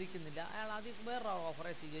സ്വീകരിക്കുന്നില്ല, അയാൾ ആദ്യം വേറൊരു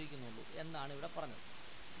ഓഫറെ സ്വീകരിക്കുന്നുള്ളൂ എന്നാണ് ഇവിടെ പറഞ്ഞത്.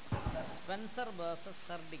 സ്പെൻസർ വേഴ്സസ്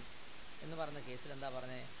ഹെർഡിങ് എന്ന് പറഞ്ഞ കേസിൽ എന്താ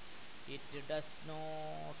പറഞ്ഞത്? It does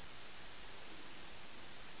not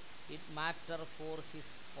it matter for his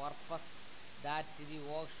purpose that the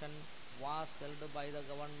auction was held by the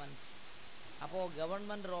government. അപ്പോൾ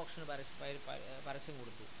ഗവൺമെൻറ് ഓപ്ഷൻ പരസ്യം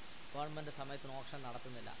കൊടുത്തു, ഗവൺമെൻറ് സമയത്തിന് ഓപ്ഷൻ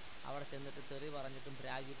നടത്തുന്നില്ല, അവിടെ ചെന്നിട്ട് തെറി പറഞ്ഞിട്ടും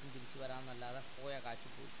പ്രാഗിട്ടും തിരിച്ചു വരാമെന്നല്ലാതെ പോയ കാശ്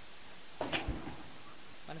പോയി.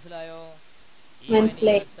 മനസ്സിലായോ? Even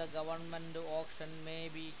if the government auction may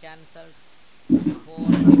be cancelled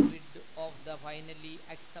before the bid of the finally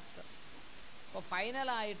accepted. ഇപ്പോൾ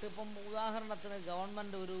ഫൈനലായിട്ട് ഇപ്പം ഉദാഹരണത്തിന്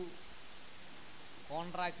ഗവൺമെൻറ് ഒരു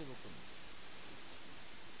കോൺട്രാക്റ്റ് വെക്കുന്നു.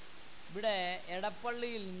 ഇവിടെ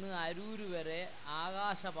എടപ്പള്ളിയിൽ നിന്ന് അരൂര് വരെ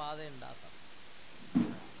ആകാശപാത ഉണ്ടാക്കാം.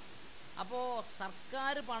 അപ്പോൾ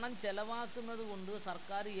സർക്കാർ പണം ചെലവാക്കുന്നത് കൊണ്ട്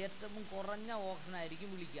സർക്കാർ ഏറ്റവും കുറഞ്ഞ ഓപ്ഷനായിരിക്കും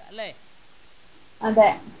വിളിക്കുക, അല്ലേ? അതെ.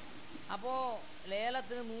 അപ്പോൾ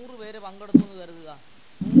ലേലത്തിന് 100 പേര് പങ്കെടുത്തു എന്ന് കരുതുക.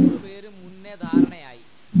 100 പേര് മുന്നേ ധാരണയായി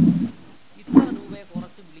ഇത്ര രൂപയെ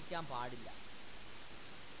കുറച്ച് വിളിക്കാൻ പാടില്ല.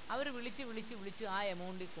 അവർ വിളിച്ച് ആ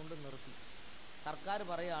എമൗണ്ടിൽ കൊണ്ട് നിർത്തി. സർക്കാർ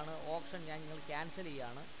പറയുകയാണ് ഓപ്ഷൻ ഞങ്ങൾ ക്യാൻസൽ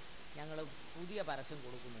ചെയ്യാണ്, ഞങ്ങൾ പുതിയ പരസ്യം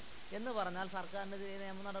കൊടുക്കുന്നു എന്ന് പറഞ്ഞാൽ സർക്കാരിനെതിരെ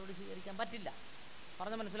നിയമ നടപടി സ്വീകരിക്കാൻ പറ്റില്ല.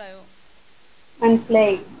 പറഞ്ഞ മനസ്സിലായോ?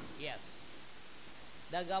 മനസ്സിലായി. Yes.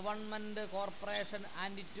 The government corporation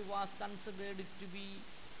and it was considered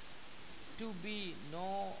to B no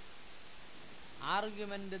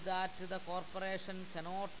argument that the corporation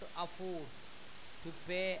cannot afford to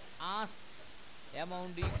pay as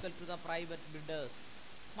amount equal to the private bidders.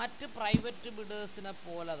 മറ്റ് പ്രൈവറ്റ് ബിഡേഴ്സിനെ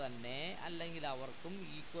പോലെ തന്നെ അല്ലെങ്കിൽ അവർക്കും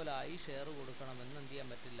ഈക്വലായി ഷെയർ കൊടുക്കണമെന്ന് എന്ത് ചെയ്യാൻ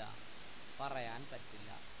പറ്റില്ല? പറയാൻ പറ്റില്ല.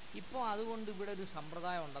 ഇപ്പോൾ അതുകൊണ്ട് ഇവിടെ ഒരു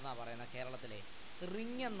സമ്പ്രദായം ഉണ്ടെന്നാണ് പറയുന്നത് കേരളത്തിലെ.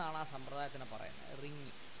 റിങ് എന്നാണ് ആ സമ്പ്രദായത്തിനെ പറയുന്നത്.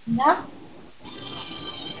 റിങ്.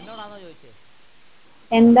 എന്നോടാണോ ചോദിച്ചത്?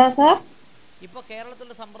 എന്താ സാർ? ഇപ്പോൾ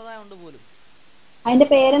കേരളത്തിലൊരു സമ്പ്രദായം ഉണ്ട് പോലും. അതിന്റെ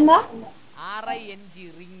പേരെന്താ? RING,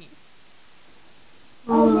 ring.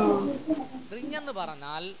 റിങ് എന്ന്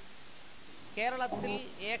പറഞ്ഞാൽ കേരളത്തിൽ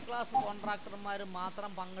എ ക്ലാസ് കോൺട്രാക്ടർമാർ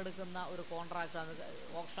മാത്രം പങ്കെടുക്കുന്ന ഒരു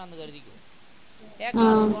ഓപ്ഷനാണെന്ന് കരുതിക്കും. എ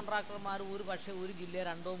ക്ലാസ് കോൺട്രാക്ടർമാർ ഒരു പക്ഷേ ഒരു ജില്ലയിൽ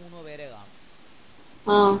 2-3 പേരെ കാണും.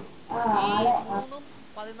 ഈ 3ഉം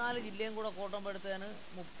 14 ജില്ലയും കൂടെ കൂട്ടുമ്പോഴത്തേന്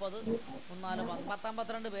 30, 4,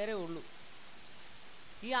 12 പേരേ ഉള്ളൂ.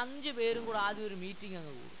 ഈ 5 പേരും കൂടെ ആദ്യം ഒരു മീറ്റിംഗ്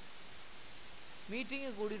അങ്ങ് കൂടും.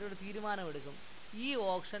 മീറ്റിംഗ് കൂടിയിട്ടൊരു തീരുമാനമെടുക്കും. ഈ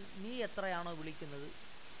ഓപ്ഷൻ നീ എത്രയാണോ വിളിക്കുന്നത്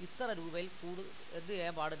ഇത്ര രൂപയിൽ എന്ത്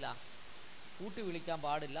ചെയ്യാൻ പാടില്ല, കൂട്ടി വിളിക്കാൻ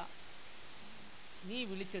പാടില്ല. നീ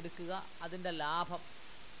വിളിച്ചെടുക്കുക, അതിൻ്റെ ലാഭം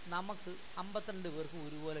നമുക്ക് 52 പേർക്ക്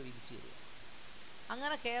ഒരുപോലെ വിരിച്ചു തരിക.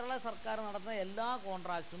 അങ്ങനെ കേരള സർക്കാർ നടത്തുന്ന എല്ലാ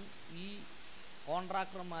കോൺട്രാക്റ്റും ഈ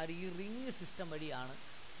കോൺട്രാക്ടർമാർ ഈ റിങ് സിസ്റ്റം വഴിയാണ്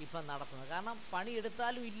ഇപ്പം നടത്തുന്നത്. കാരണം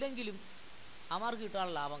പണിയെടുത്താലും ഇല്ലെങ്കിലും അവർക്ക്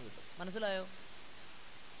കിട്ടാനുള്ള ലാഭം കിട്ടും. മനസ്സിലായോ?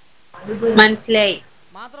 മനസ്സിലായി.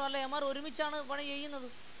 മാത്രമല്ല എമാർ ഒരുമിച്ചാണ് പണി ചെയ്യുന്നത്.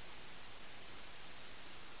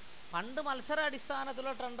 പണ്ട്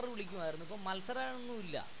മത്സരാടിസ്ഥാനത്തിലുള്ള ടെൻഡർ വിളിക്കുമായിരുന്നു. ഇപ്പം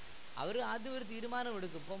മത്സരമൊന്നുമില്ല. അവർ ആദ്യം ഒരു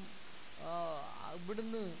തീരുമാനമെടുക്കും. ഇപ്പം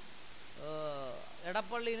ഇവിടുന്ന്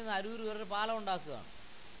എടപ്പള്ളിയിൽ നിന്ന് അരൂർ വരെ പാലം ഉണ്ടാക്കുകയാണ്.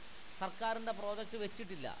 സർക്കാരിൻ്റെ പ്രോജക്റ്റ്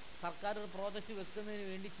വെച്ചിട്ടില്ല. സർക്കാർ ഒരു പ്രോജക്റ്റ് വെക്കുന്നതിന്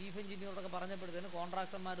വേണ്ടി ചീഫ് എഞ്ചിനീയറോടൊക്കെ പറഞ്ഞപ്പോഴത്തേന്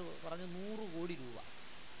കോൺട്രാക്ടർമാർ പറഞ്ഞു 100 കോടി രൂപ,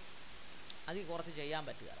 അതിൽ കുറച്ച് ചെയ്യാൻ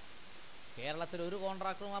പറ്റുക. കേരളത്തിൽ ഒരു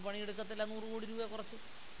കോൺട്രാക്ടറും ആ പണിയെടുക്കത്തില്ല 100 കോടി രൂപയെ കുറച്ച്.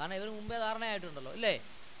 കാരണം ഇവർ മുമ്പേ ധാരണയായിട്ടുണ്ടല്ലോ, അല്ലേ?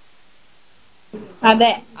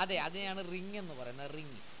 അതെ അതെ, അതിനെയാണ് റിങ് എന്ന് പറയുന്നത്.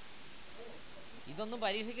 റിങ്. ഇതൊന്നും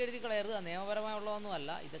പരീക്ഷയ്ക്ക് എഴുതി കളയരുത്, നിയമപരമായുള്ളതൊന്നും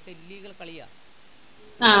അല്ല, ഇതൊക്കെ ഇല്ലീഗൽ കളിയാണ്.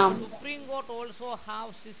 Supreme court also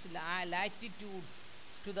haves this latitude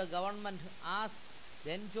to the government as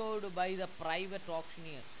enjoyed by the private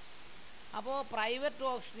ഓപ്ഷനിയേഴ്സ്. അപ്പോൾ പ്രൈവറ്റ്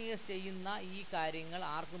ഓപ്ഷനിയേഴ്സ് ചെയ്യുന്ന ഈ കാര്യങ്ങൾ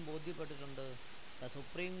ആർക്കും ബോധ്യപ്പെട്ടിട്ടുണ്ട്. The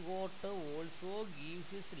supreme court also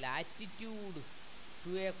gives his latitude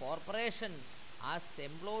to A corporation as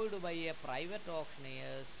employed by a private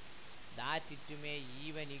auctioneers that it may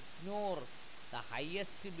even ignore the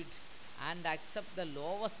highest bid and accept the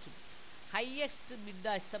lowest bid. Highest bid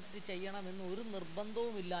accept ചെയ്യണമെന്ന് ഒരു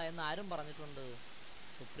നിർബന്ധവുമില്ല എന്ന് ആരും പറഞ്ഞിട്ടുണ്ട്?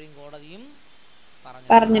 Supreme കോടതിയും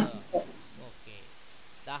പറഞ്ഞിട്ടുണ്ട്. Okay.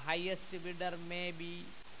 The highest bidder may be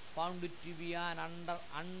found to B an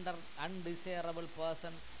undesirable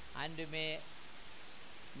person and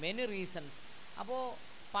many reasons. അപ്പോൾ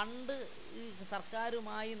പണ്ട് ഈ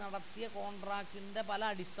സർക്കാരുമായി നടത്തിയ കോൺട്രാക്റ്റിൻ്റെ പല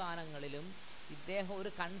അടിസ്ഥാനങ്ങളിലും ഇദ്ദേഹം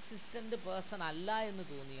ഒരു കൺസിസ്റ്റൻ്റ് പേഴ്സൺ അല്ല എന്ന്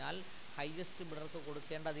തോന്നിയാൽ highest ബിഡർക്ക്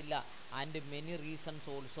കൊടുക്കേണ്ടതില്ല. And many reasons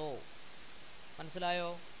also. മനസ്സിലായോ?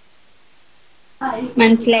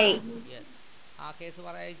 മനസ്സിലായി. യെസ്. ആ case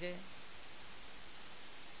പറയായിച്ചേ.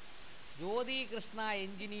 Jyothi Krishna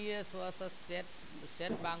engineers versus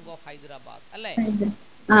state bank of Hyderabad അല്ലേ?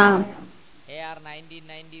 ആ AR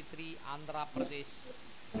 1993, ആന്ധ്രാപ്രദേശ്.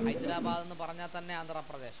 ഹൈദരാബാദ് എന്ന് പറഞ്ഞാൽ തന്നെ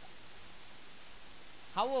Andhra Pradesh.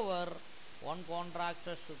 However, one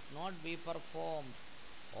contractor should not be performed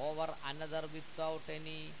over another without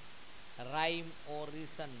any rhyme or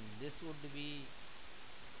reason. This would be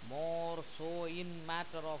more so in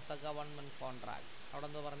matter of the government contract. അവിടെ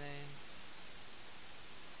എന്താ പറഞ്ഞേ?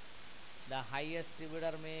 The highest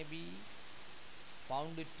bidder may be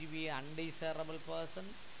found to be undesirable person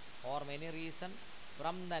or many reason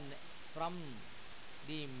from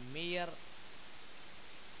the mere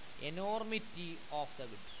enormity of the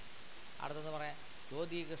bid. അടുത്തെന്ന് പറയാം,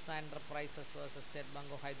 ജ്യോതി Krishna enterprises versus state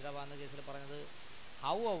bank of Hyderabad എന്ന കേസിൽ പറഞ്ഞത്,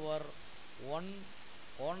 however one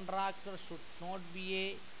contractor should not be a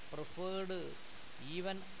preferred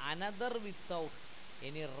even another without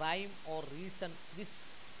any rhyme or reason. This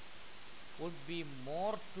would be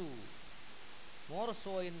more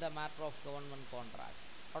so in the matter of government contract.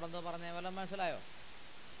 അവിടെ എന്തോ പറഞ്ഞ വല്ലതും മനസ്സിലായോ?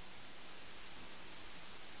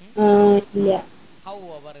 ഇല്ല.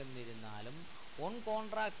 However എന്നിരുന്നാലും one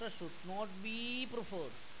contractor should not be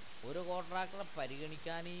preferred. ഒരു കോൺട്രാക്ടറെ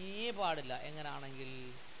പരിഗണിക്കാനേ പാടില്ല. എങ്ങനെയാണെങ്കിൽ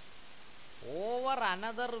over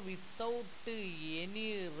another without any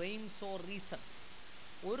realms or reason.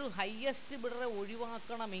 ഒരു ഹയസ്റ്റ് ബിഡറെ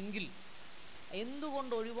ഒഴിവാക്കണമെങ്കിൽ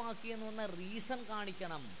എന്തുകൊണ്ട് ഒഴിവാക്കിയെന്ന് പറഞ്ഞാൽ റീസൺ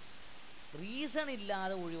കാണിക്കണം. റീസൺ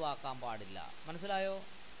ഇല്ലാതെ ഒഴിവാക്കാൻ പാടില്ല. മനസ്സിലായോ?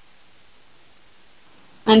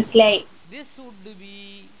 മനസ്സിലായി. This would be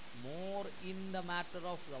more in the matter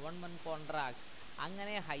of government contract.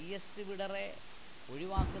 അങ്ങനെ ഹയസ്റ്റ് ബിഡറെ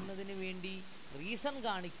ഒഴിവാക്കുന്നതിന് വേണ്ടി റീസൺ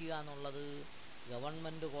കാണിക്കുക എന്നുള്ളത്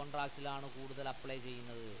ഗവൺമെൻറ് കോൺട്രാക്റ്റിലാണ് കൂടുതൽ അപ്ലൈ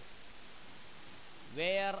ചെയ്യുന്നത്.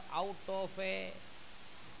 Wear out of A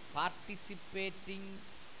participating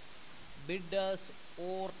bidders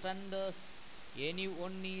or tenders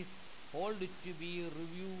anyone is called to be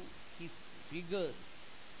review his figures.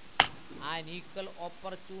 An equal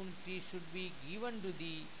opportunity should be given to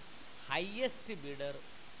the highest bidder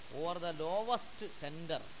or the lowest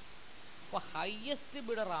tender. അപ്പോൾ highest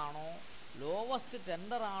bidder ആണോ lowest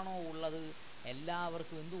tender ആണോ ഉള്ളത്,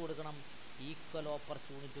 എല്ലാവർക്കും എന്ത് കൊടുക്കണം? Equal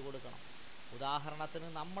opportunity കൊടുക്കണം. ഉദാഹരണത്തിന്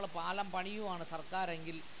നമ്മൾ പാലം പണിയുവാണ്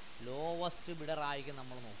സർക്കാരെങ്കിൽ ലോവസ്റ്റ് ബിഡർ ആയിരിക്കും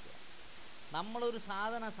നമ്മൾ നോക്കുക. നമ്മളൊരു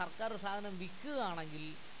സാധനം സർക്കാർ ഒരു സാധനം വിൽക്കുകയാണെങ്കിൽ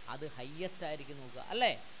അത് ഹയ്യസ്റ്റ് ആയിരിക്കും നോക്കുക,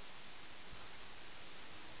 അല്ലേ?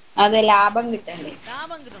 അതെ, ലാഭം കിട്ടണ്ടേ?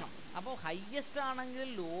 ലാഭം കിട്ടണം. അപ്പോൾ ഹയ്യസ്റ്റ് ആണെങ്കിലും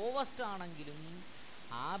ലോവസ്റ്റ് ആണെങ്കിലും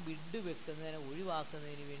ആ ബിഡ് വെക്കുന്നതിനെ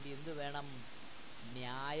ഒഴിവാക്കുന്നതിന് വേണ്ടി എന്ത് വേണം?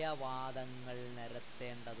 ന്യായവാദങ്ങൾ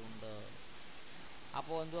നിരത്തേണ്ടതുണ്ട്.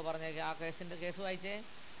 അപ്പോൾ എന്തുവാ പറഞ്ഞേ? ആ കേസിൻ്റെ കേസ് വായിച്ചേ.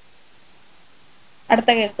 അടുത്ത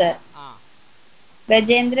കേസ് ആ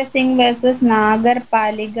Gajendra Singh versus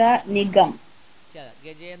നാഗർപാലിക Nigam.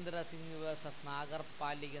 Gajendra Singh versus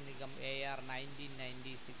നാഗർപാലിക Nigam AR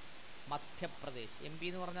 1996, Madhya Pradesh. MP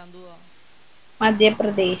എന്ന് പറഞ്ഞാൽ എന്തുവാ?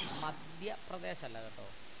 മധ്യപ്രദേശ് അല്ല കേട്ടോ.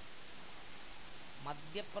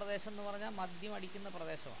 മധ്യപ്രദേശ് എന്ന് പറഞ്ഞാൽ മദ്യം അടിക്കുന്ന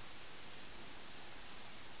പ്രദേശമാണ്.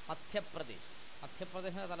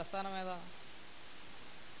 മധ്യപ്രദേശിന്റെ തലസ്ഥാനം ഏതാ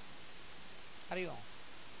അറിയോ?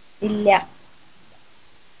 ഇല്ല.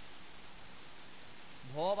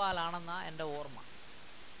 ഭോപ്പാലാണെന്നാ എൻ്റെ ഓർമ്മ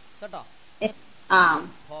കേട്ടോ.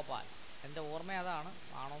 ഭോപ്പാൽ എൻ്റെ ഓർമ്മ അതാണ്.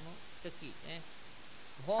 ആണോന്ന് ചെക്ക്.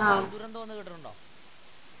 ഭോപ്പാൽ ദുരന്തം എന്ന് കേട്ടിട്ടുണ്ടോ?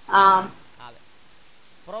 അതെ.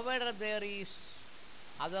 Provider there is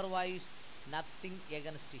otherwise nothing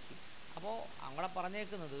against him. അപ്പോൾ അങ്ങനെ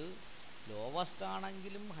പറഞ്ഞേക്കുന്നത് ലോവസ്റ്റ്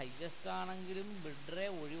ആണെങ്കിലും ഹൈയസ്റ്റ് ആണെങ്കിലും ബിഡറെ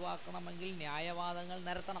ഒഴിവാക്കണമെങ്കിൽ ന്യായവാദങ്ങൾ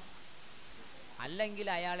നിരത്തണം. അല്ലെങ്കിൽ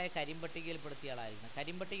അയാളെ കരിമ്പട്ടികയിൽപ്പെടുത്തിയ ആളായിരിക്കണം.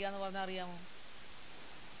 കരിമ്പട്ടിക എന്ന് പറഞ്ഞാൽ അറിയാമോ?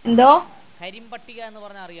 എന്തോ? കരിമ്പട്ടിക എന്ന്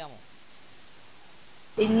പറഞ്ഞാൽ അറിയാമോ?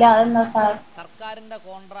 ഇല്ല. അതെന്താ സാർ? സർക്കാരിൻ്റെ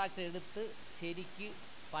കോൺട്രാക്റ്റ് എടുത്ത് ശരിക്ക്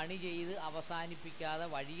പണി ചെയ്ത് അവസാനിപ്പിക്കാതെ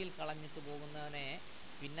വഴിയിൽ കളഞ്ഞിട്ട് പോകുന്നവനെ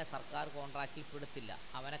പിന്നെ സർക്കാർ കോൺട്രാക്റ്റിൽ പെടുത്തില്ല,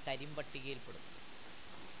 അവനെ കരിമ്പട്ടികയിൽ പെടും.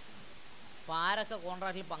 അപ്പോൾ ആരൊക്കെ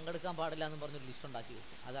കോൺട്രാക്റ്റിൽ പങ്കെടുക്കാൻ പാടില്ല എന്ന് പറഞ്ഞൊരു ലിസ്റ്റ് ഉണ്ടാക്കി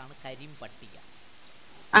വെക്കും. അതാണ് കരിമ്പട്ടിക.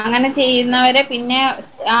 അങ്ങനെ ചെയ്യുന്നവരെ പിന്നെ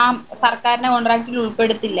ആ സർക്കാരിന്റെ കോൺട്രാക്റ്റിൽ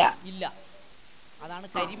ഉൾപ്പെടുത്തില്ല. ഇല്ല, അതാണ്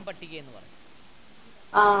കരിമ്പട്ടിക എന്ന് പറയുന്നത്.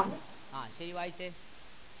 ശരി, വായിച്ചേ.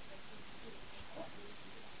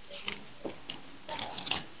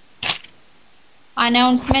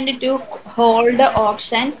 Announcement to hold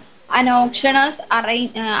auction An auctioneer's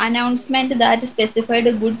announcement that specified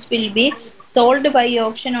goods will be sold by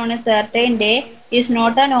auction on a certain day is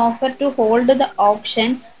not an offer to hold the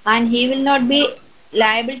auction, and he will not be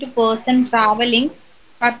liable to person traveling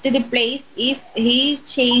up to the place if he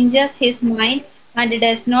changes his mind and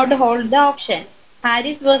does not hold the auction.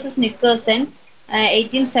 Harris versus Nickerson,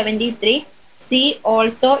 1873. See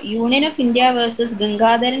also Union of India versus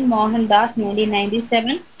Gangadharan Mohandas,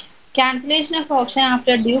 1997. Cancellation of auction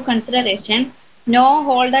after due consideration. No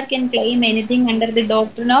holder can claim anything under the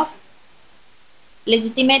doctrine of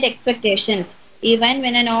legitimate expectations. Even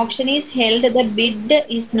when an auction is held, the bid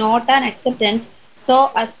is not an acceptance so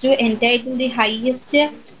as to entitle the highest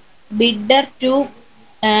bidder to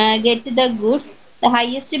get the goods. The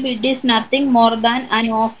highest bid is nothing more than an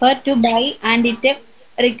offer to buy, and it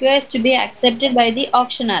requires to be accepted by the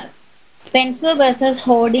auctioneer. Spencer versus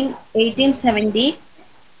Hoarding, 1870.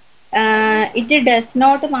 It does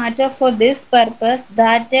not matter for this purpose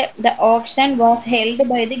that the auction was held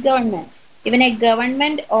by the government. Even a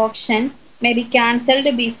government auction may be cancelled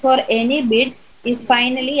before any bid is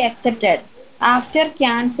finally accepted. After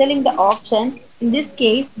cancelling the auction, in this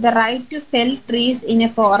case, the right to fell trees in a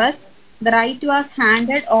forest, the right was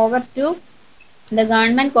handed over to the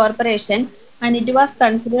government corporation, and it was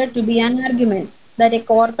considered to be an argument that a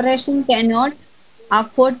corporation cannot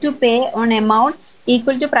afford to pay an amount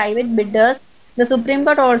equal to private bidders. The Supreme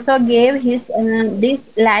Court also gave this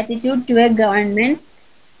latitude to a government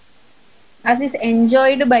as is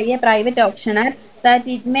enjoyed by a private auctioneer, that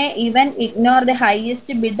it may even ignore the highest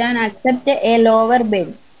bid and accept a lower bid.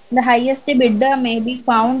 The highest bidder may be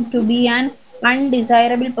found to be an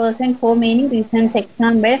undesirable person for many reasons.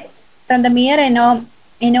 Example, from the mere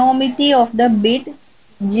enormity of the bid.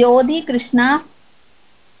 Jyoti Krishna,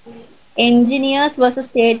 Engineers versus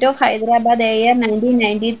State of Hyderabad, year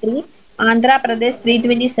 1993, Andhra Pradesh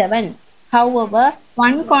 327. However,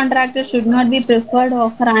 one contractor should not be preferred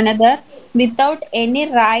over another without any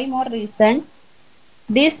rhyme or reason.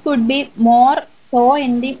 This would be more so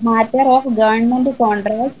in the matter of government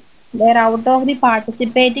contracts, where out of the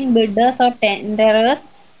participating bidders or tenderers,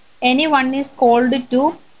 anyone is called to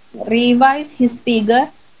revise his figure.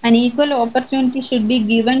 An equal opportunity should be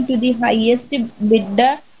given to the highest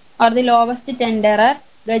bidder or the lowest tenderer.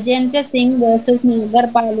 Gajendra Singh versus Nagar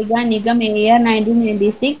Paliga Nigam, year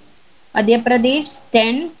 1996. Madhya Pradesh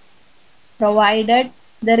 10, provided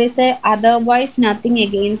there is a otherwise nothing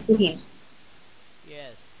against him.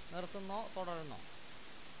 Yes, നിർത്തുന്നോ തുടരുന്നോ?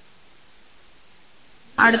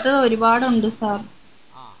 അടുത്തത് ഒരുപാടുണ്ട് sir.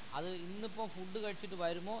 ആ, അത് ഇന്നിപ്പോൾ food കഴിച്ചിട്ട്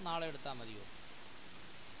വരുമോ നാളെ എടുത്താൽ മതിയോ?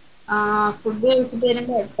 ഫുഡ് കഴിച്ചിട്ട്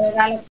വരുമ്പോൾ 8:15